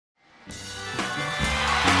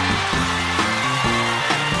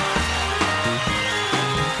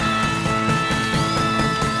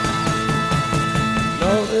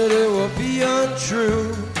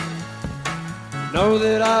know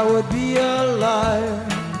that I would be a liar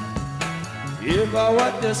if I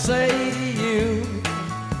what to say to you.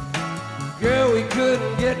 Girl, we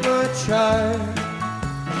couldn't get much higher.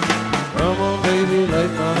 Come on, baby,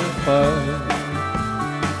 light my fire.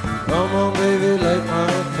 Come on, baby, light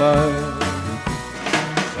my fire.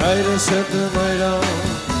 Try to set the night on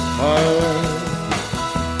fire.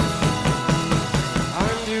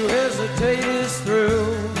 Time to hesitate is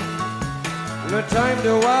through. No time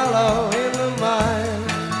to wallow in the mire.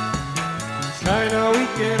 China we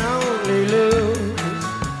can only lose,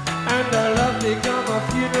 and our love become a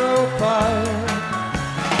funeral pyre.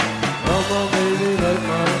 Come on, baby, light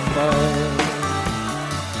my fire.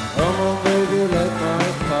 Come on, baby, light my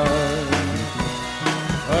fire.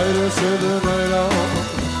 Try to set the night on.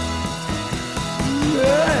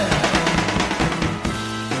 Yeah.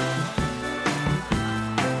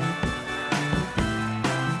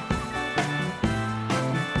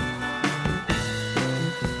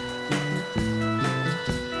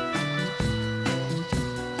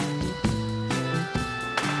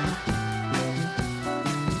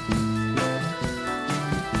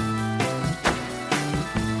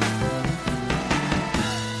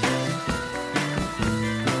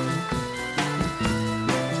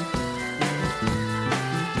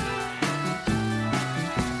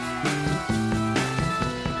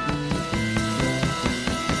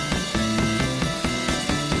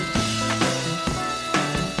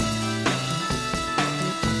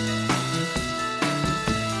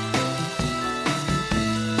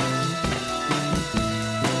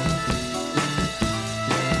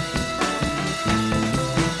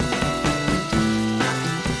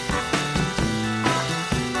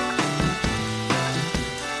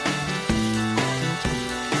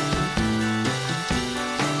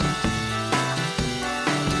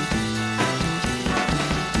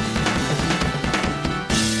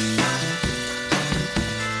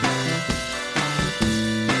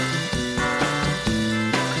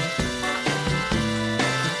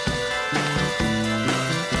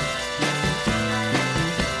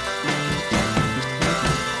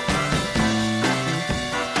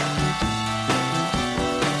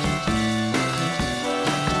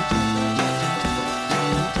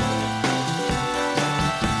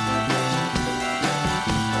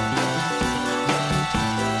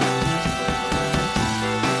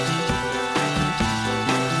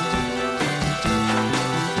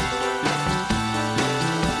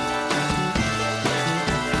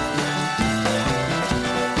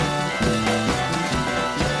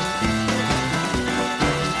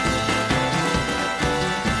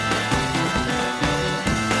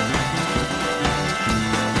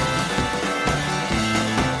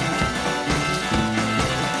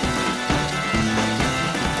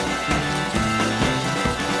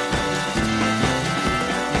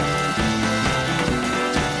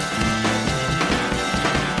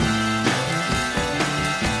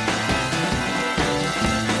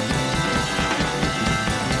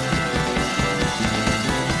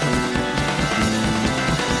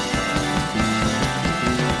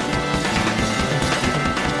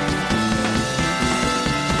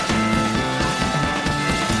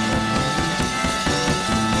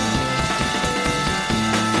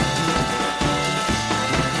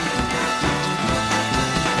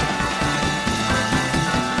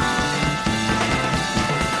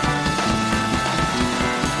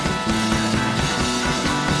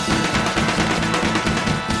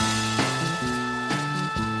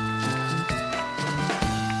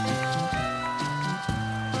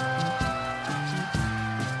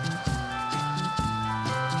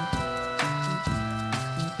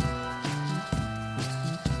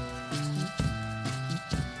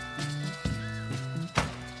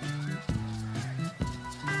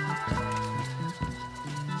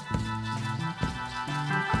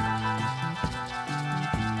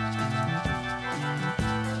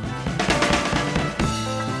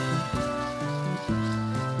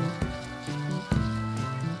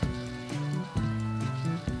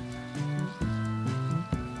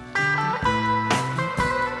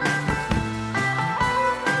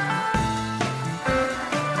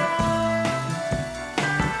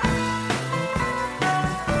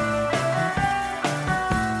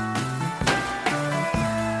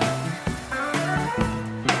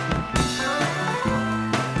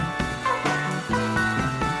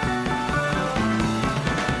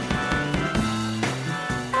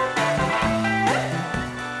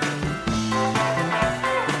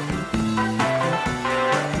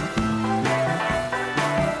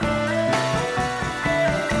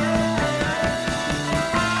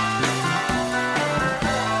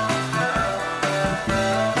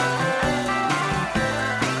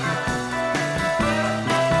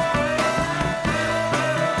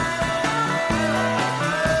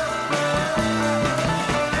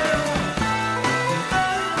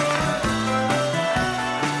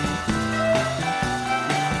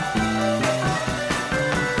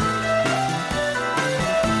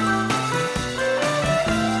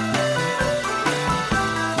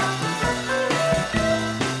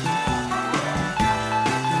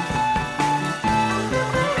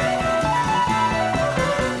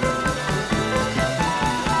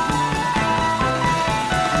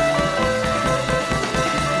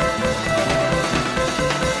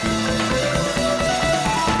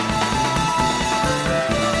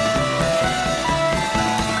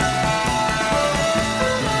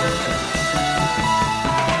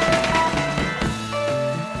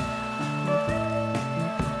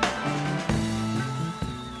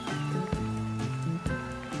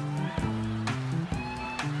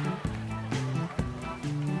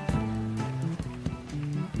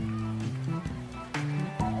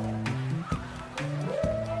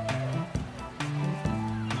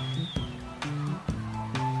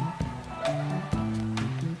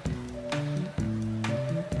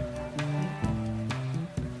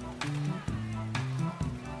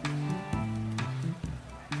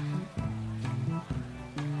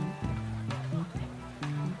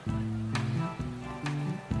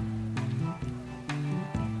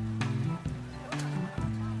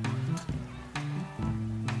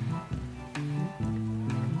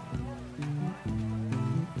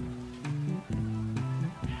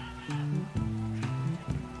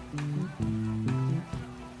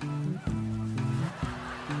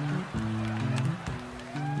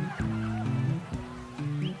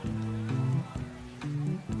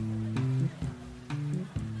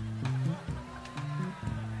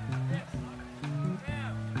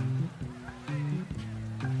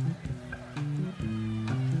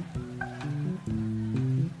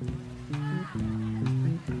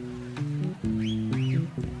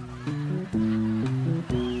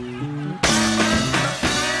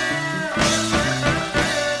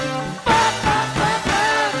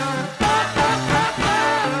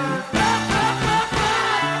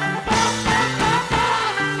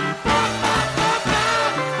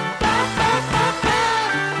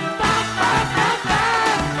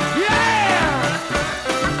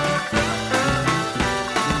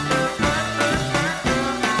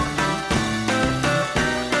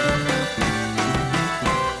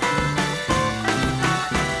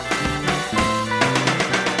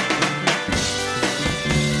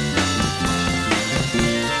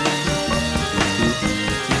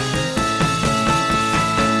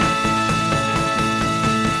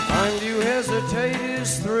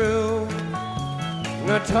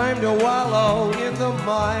 no time to wallow in the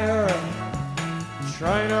mire.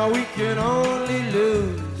 China, we can only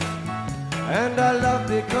lose, and our love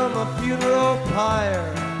become a funeral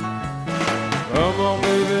pyre. Come on,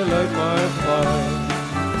 baby, light my fire.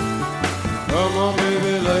 Come on,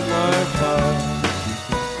 baby, light my fire.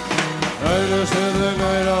 I just had the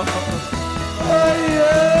night off. Oh,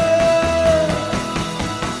 yeah.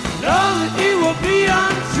 Know that you will be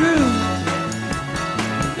untrue.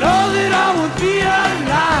 Know that I would be a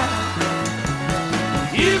lie.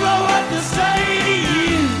 You know what to say to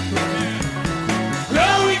you.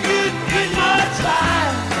 Girl, we could get much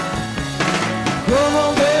higher. Come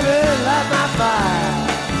on, baby, light my fire.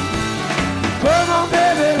 Come on,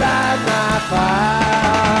 baby, light my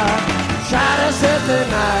fire. Try to set the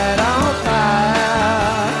night on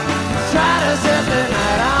fire. Try to set the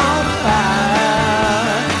night on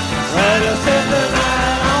fire. Try to set the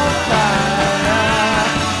night on fire.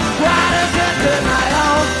 Try to set the night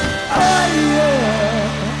on fire. Oh, yeah.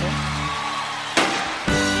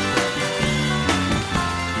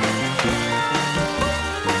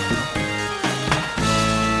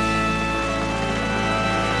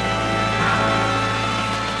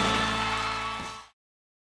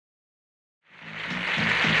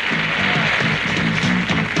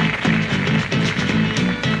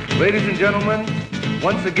 Ladies and gentlemen,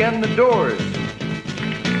 once again, the Doors.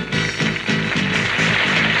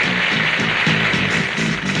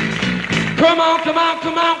 Come on, come on,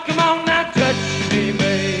 come on, come on, now touch me,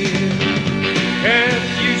 babe. Can't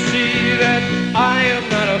you see that I am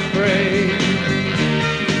not afraid?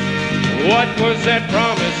 What was that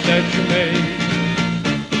promise that you made?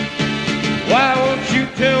 Why won't you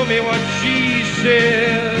tell me what she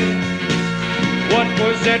said? What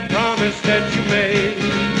was that promise that you made?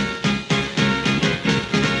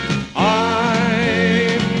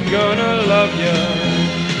 I'm gonna love you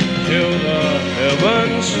till the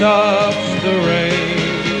heaven stops the rain.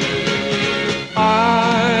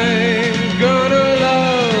 I'm gonna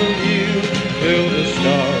love you till the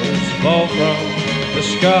stars fall from the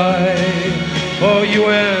sky for you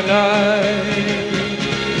and I.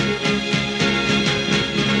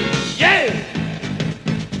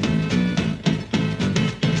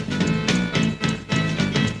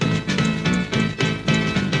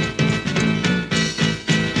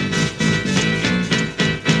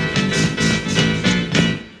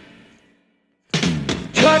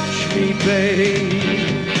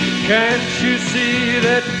 Babe, can't you see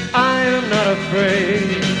that I am not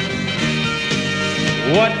afraid?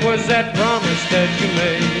 What was that promise that you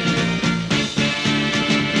made?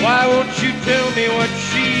 Why won't you tell me what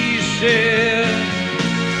she said?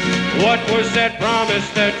 What was that promise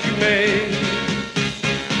that you made?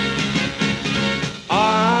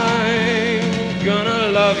 I'm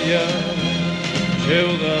gonna love you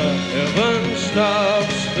till the heaven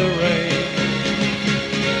stops the rain.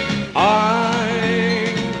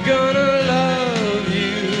 I'm gonna love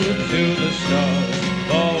you till the stars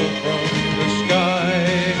fall from the sky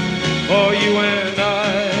for you and I.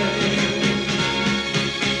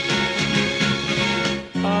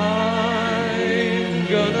 I'm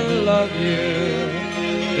gonna love you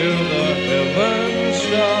till the heaven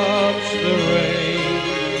stops the rain.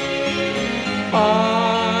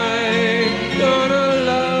 I'm gonna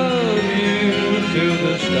love you till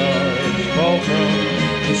the stars fall from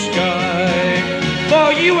the sky for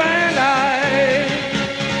you and I.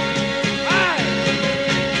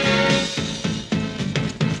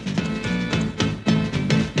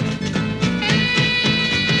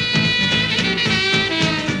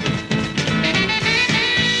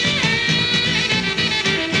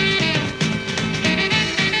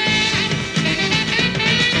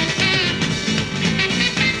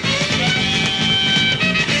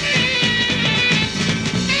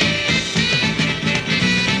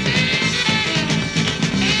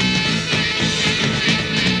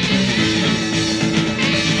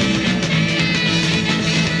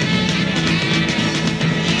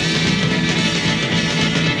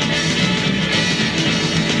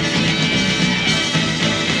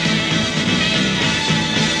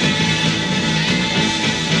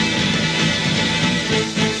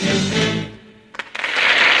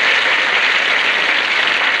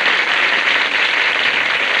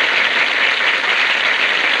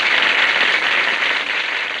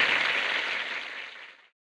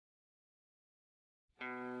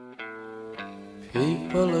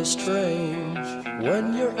 People are strange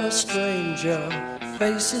when you're a stranger.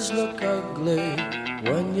 Faces look ugly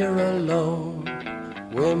when you're alone.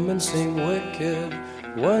 Women seem wicked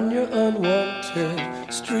when you're unwanted.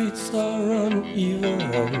 Streets are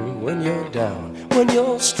uneven when you're down. When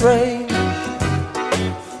you're strange,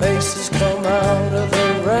 faces come out of the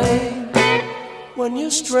rain. When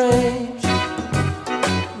you're strange,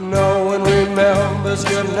 no one remembers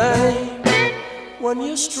your name. When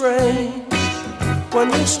you're strange, when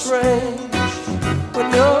you're strange, when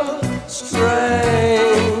you're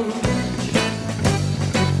strange.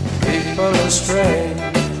 People are strange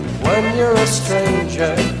when you're a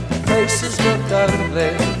stranger. Faces look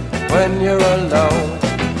ugly when you're alone.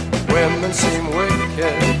 Women seem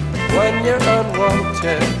wicked when you're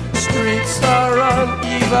unwanted. Streets are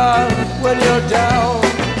uneven when you're down.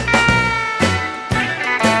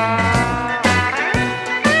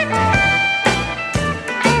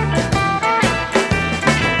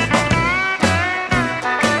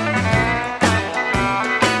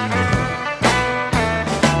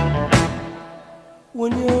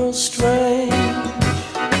 When you're strange,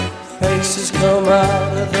 faces come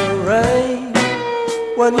out of the rain.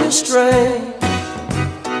 When you're strange,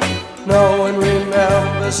 no one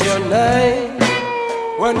remembers your name.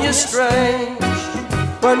 When you're strange,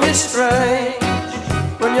 when you're strange,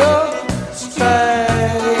 when you're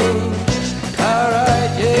strange.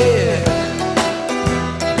 Alright, yeah.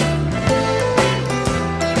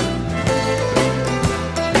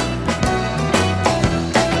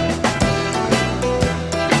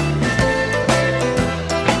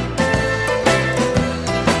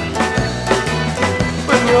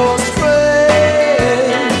 When you're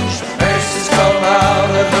strange, faces come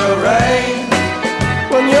out of the rain.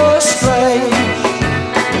 When you're strange,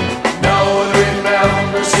 no one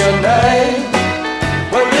remembers your name.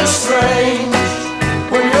 When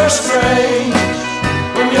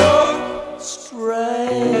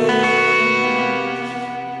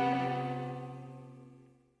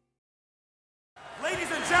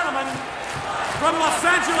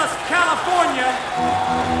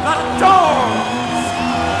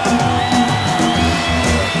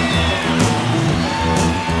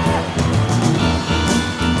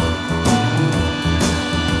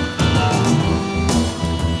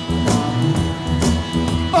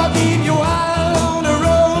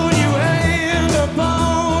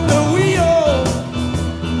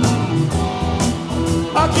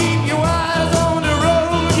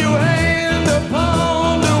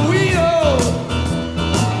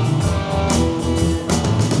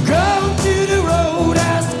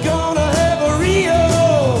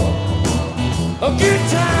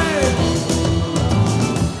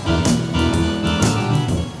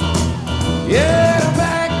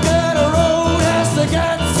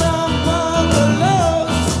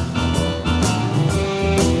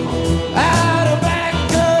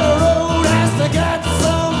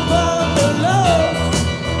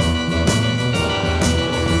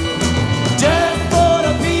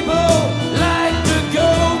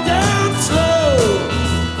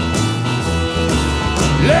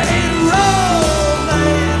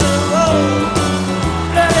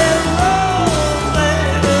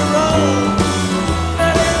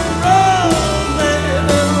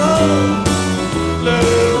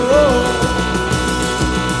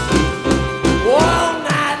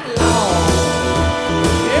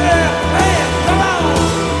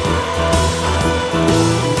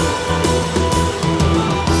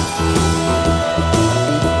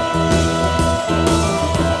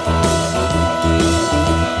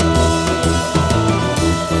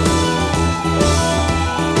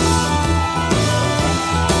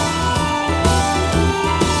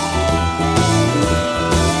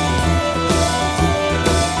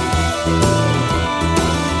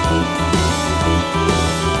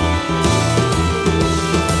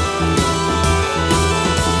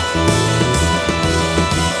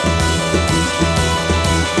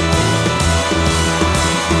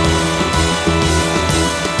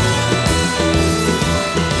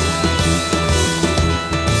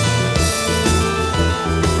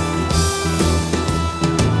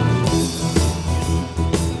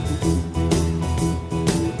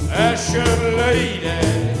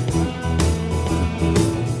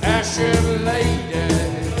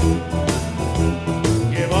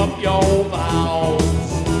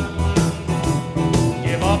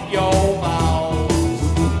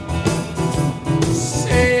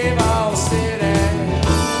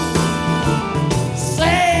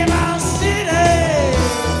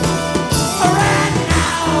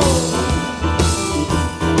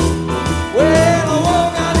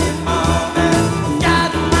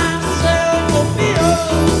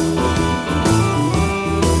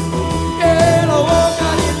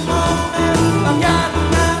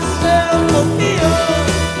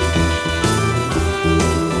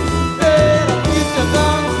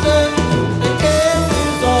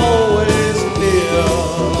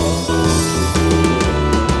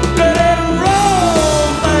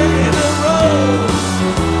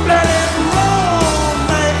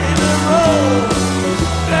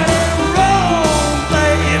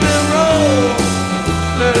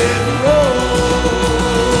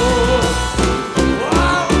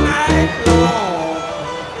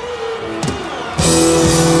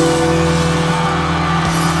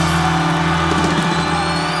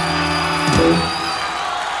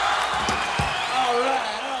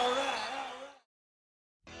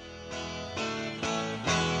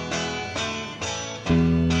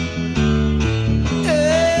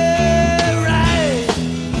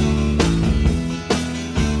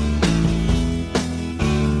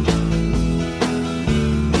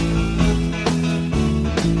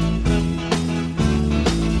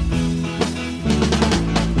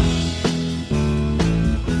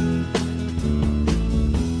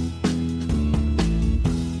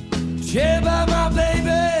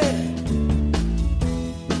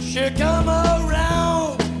She come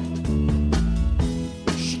around,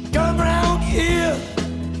 she come round here,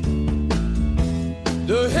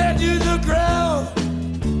 the head to the ground,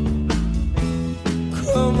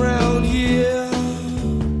 come round here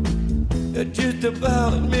at just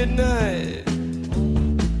about midnight.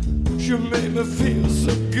 She make me feel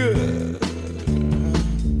so good,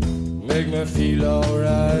 make me feel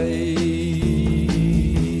alright.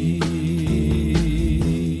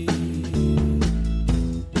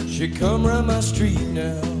 She come round my street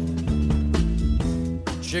now,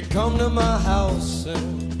 she come to my house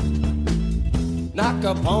and knock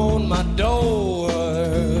upon my door,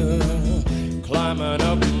 climbing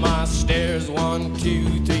up my stairs, 1,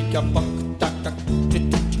 2, 3, come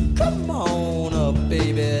on up,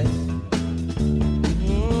 baby.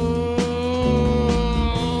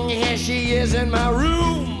 Here she is in my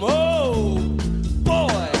room, oh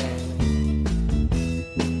boy.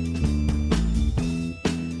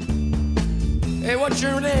 Hey, what's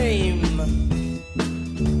your name?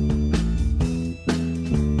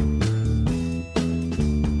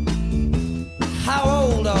 How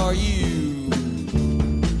old are you?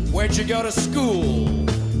 Where'd you go to school?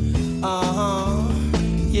 Uh-huh,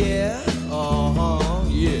 yeah, uh-huh,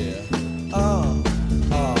 yeah, oh,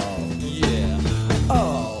 yeah,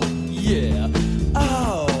 oh, yeah,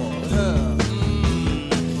 oh,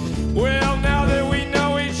 Well, now that we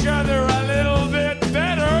know each other a little bit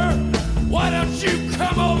better, why don't you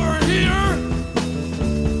come over here?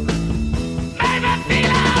 Make me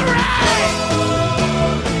feel alright!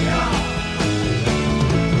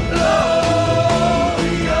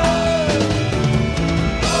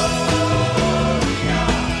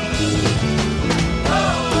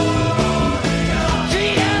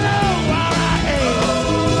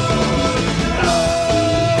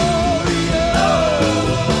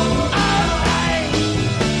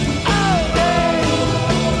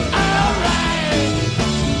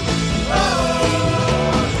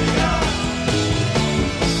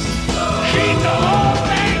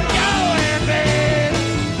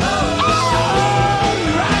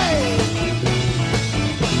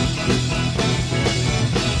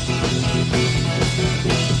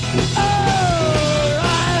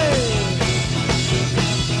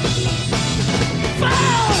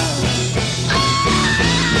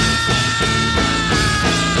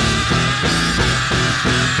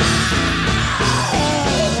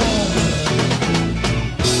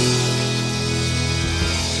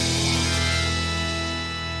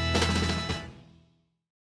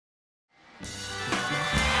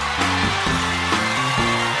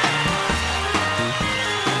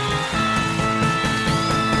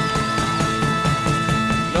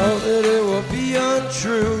 Know that it would be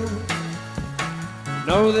untrue,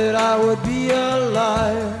 know that I would be a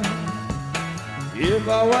liar if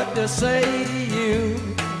I what to say to you.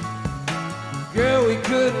 Girl, we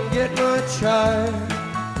couldn't get much higher.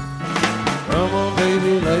 Come on,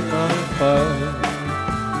 baby, light my fire.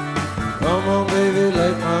 Come on, baby,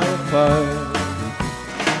 light my fire.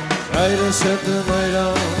 Try to set the night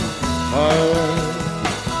on fire.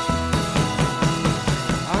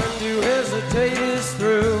 I'm to hesitate is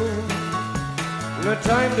through, no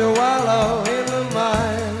time to wallow in the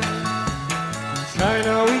mire.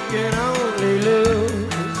 China we can only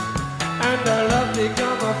lose, and our love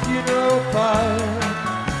become a funeral pyre.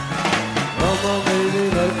 Come on, baby,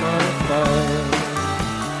 light my fire.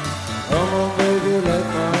 Come on, baby, light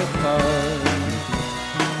my fire.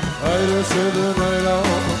 Try to set the night on.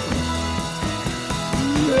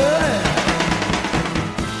 Yeah.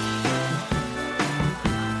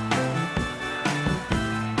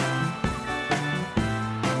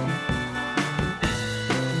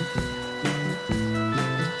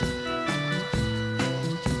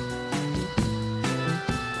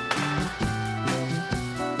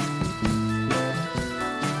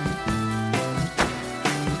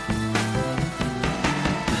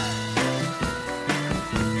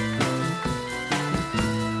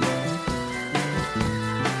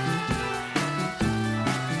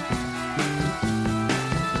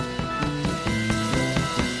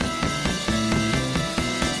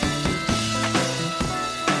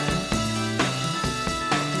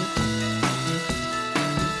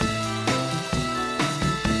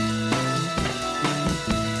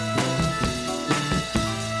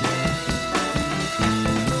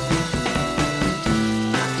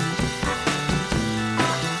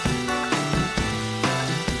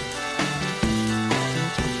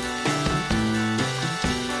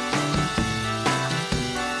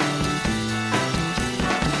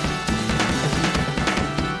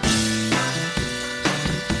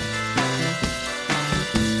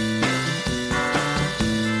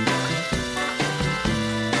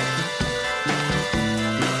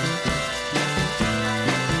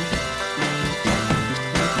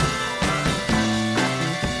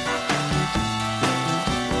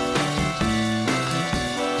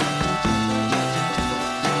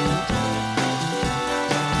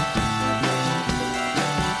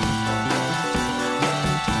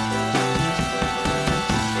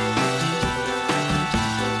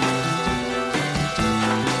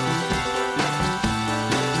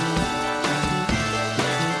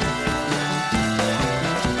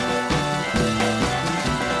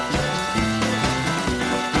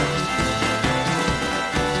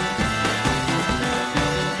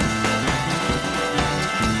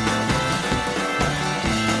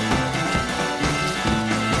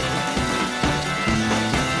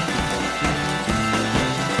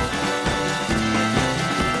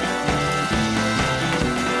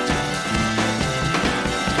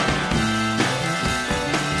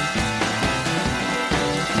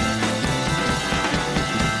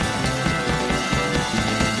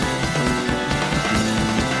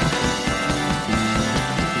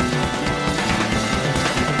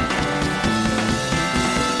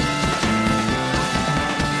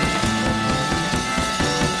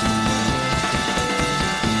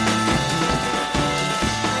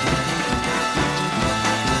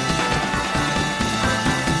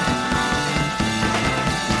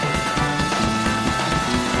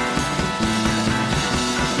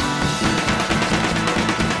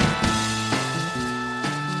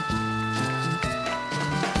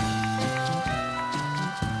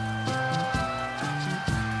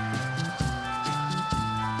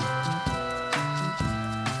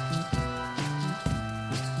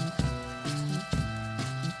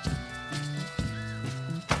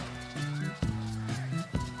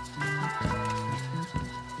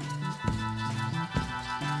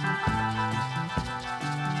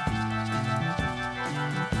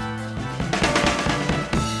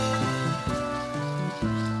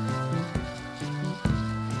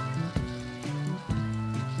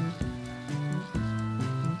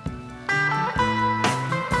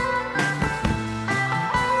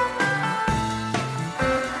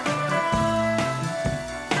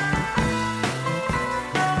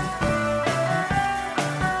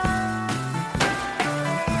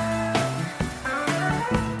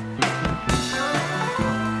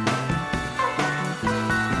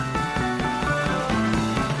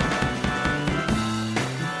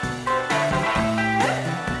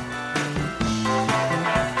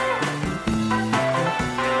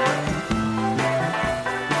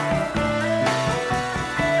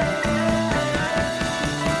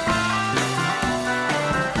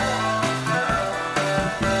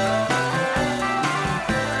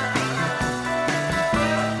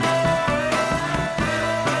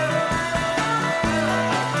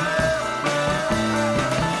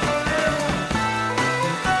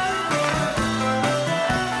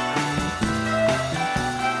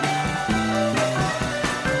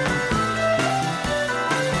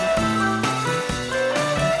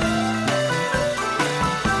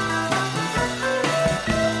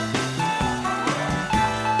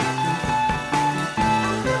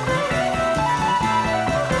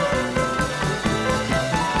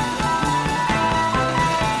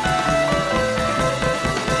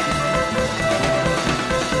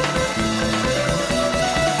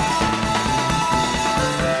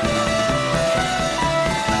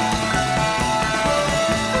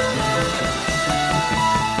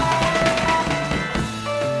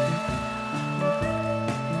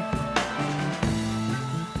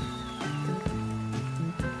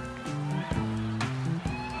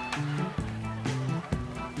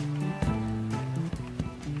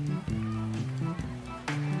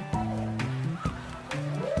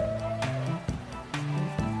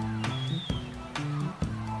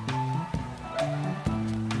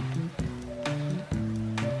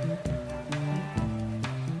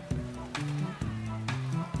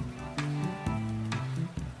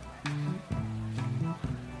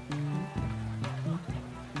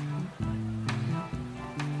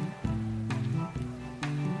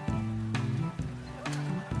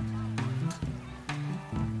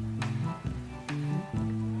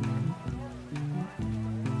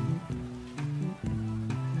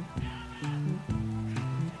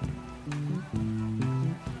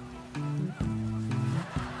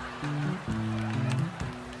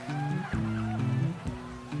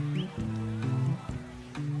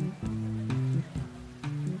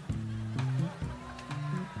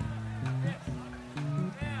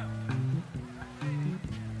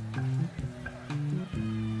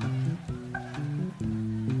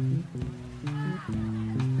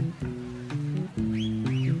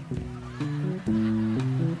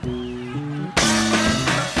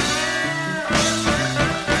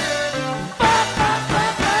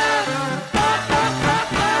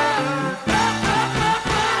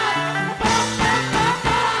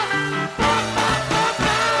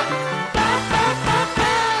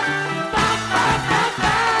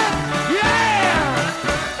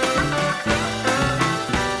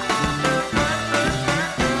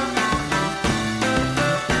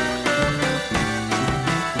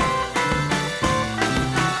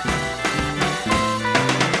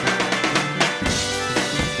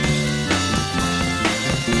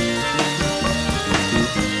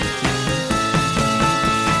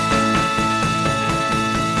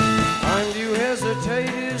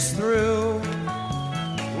 is through.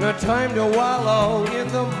 No time to wallow in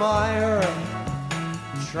the mire.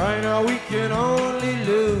 Try now, we can only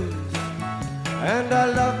lose. And our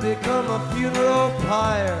love become a funeral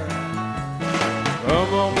pyre.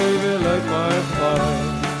 Come on, baby, light my fire.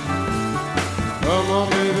 Come on,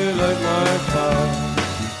 baby, light my fire.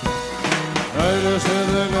 Try to set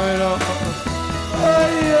the night off. Oh,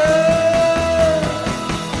 yeah.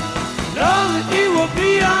 Know that you will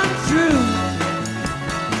be untrue.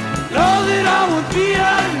 Know that I will be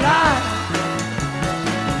a lie.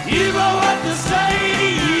 You know what to say to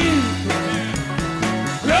you.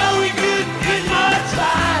 Girl, we couldn't get much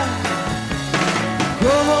higher.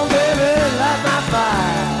 Come on, baby, light my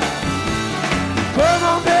fire. Come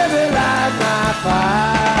on, baby, light my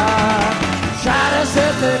fire. Try to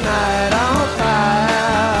set the night on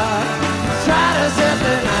fire. Try to set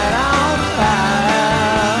the night on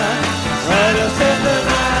fire. Try to set the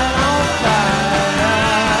night on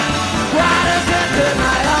fire. Try to set the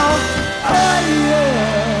night on fire. Oh, yeah.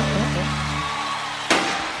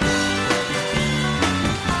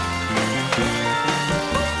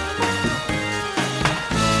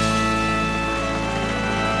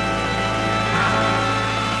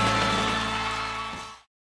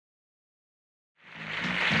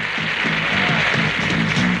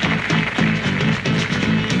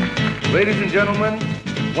 Ladies and gentlemen,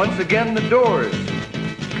 once again, the Doors.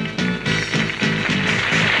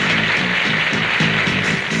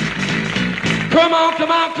 Come on,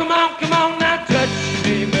 come on, come on, come on, now touch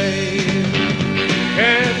me, babe.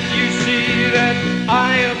 Can't you see that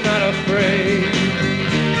I am not afraid?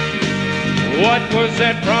 What was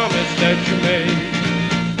that promise that you made?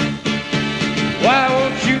 Why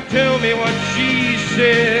won't you tell me what she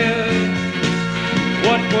said?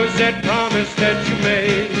 What was that promise that you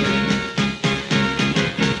made?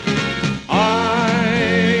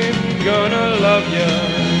 I'm gonna love you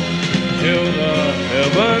till the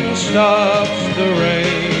heaven stops the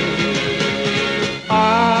rain.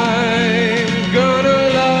 I'm gonna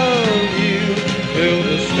love you till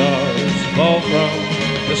the stars fall from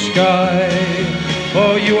the sky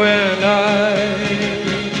for you and I.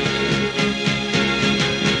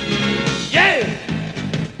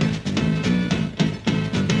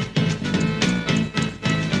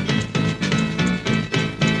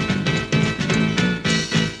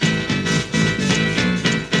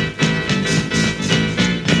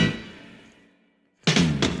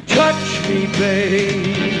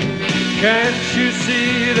 Babe, can't you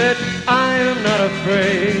see that I am not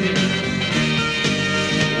afraid?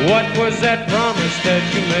 What was that promise that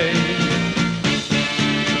you made?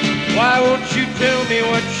 Why won't you tell me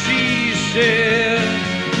what she said?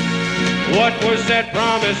 What was that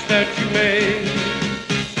promise that you made?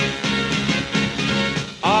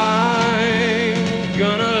 I'm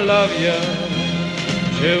gonna love you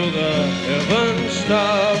till the heaven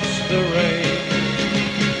stops the rain.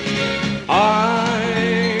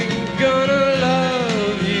 I'm gonna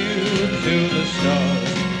love you till the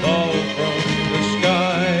stars fall from the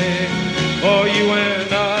sky for you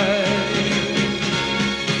and I.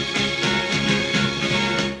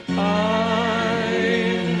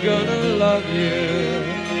 I'm gonna love you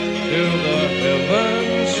till the heaven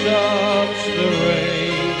stops the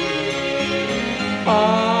rain.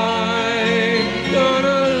 I'm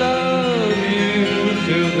gonna love you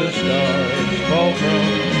till the stars fall from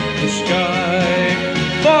the sky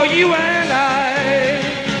for you and I.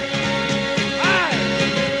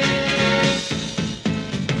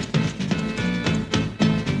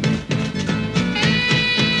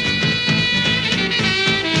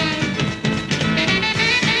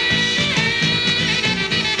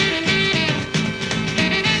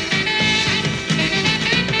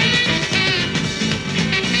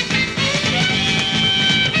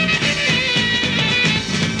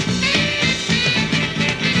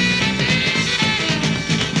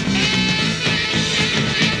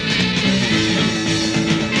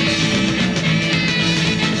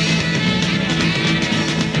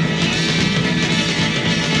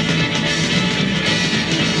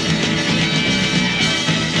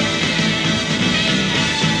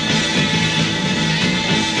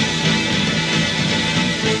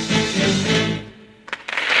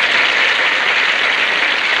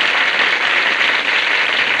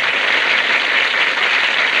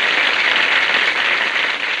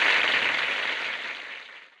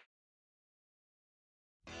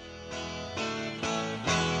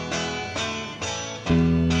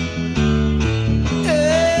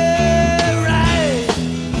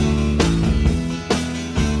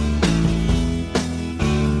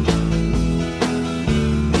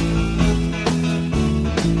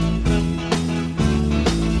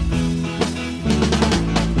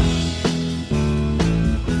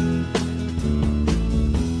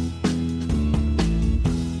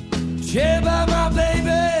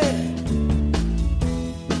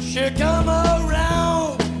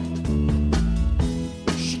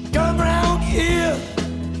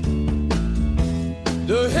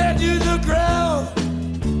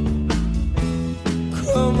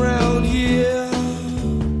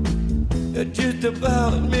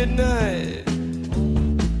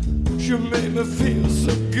 You make me feel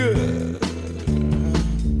so good,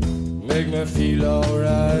 make me feel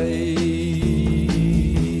alright.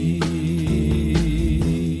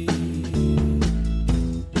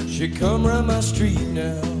 She come round my street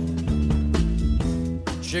now,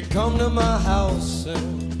 she come to my house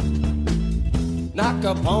and knock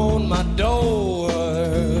upon my door,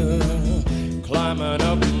 climbing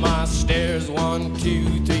up my stairs, 1,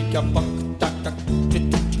 2, 3, come on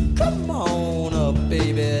up,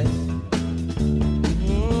 baby.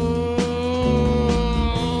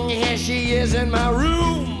 Here she is in my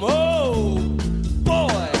room, oh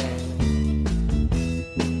boy.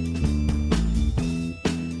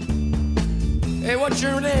 Hey, what's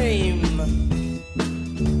your name?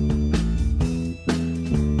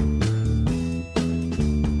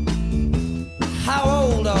 How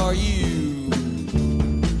old are you?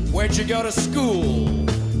 Where'd you go to school?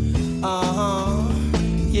 Uh-huh,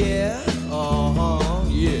 yeah.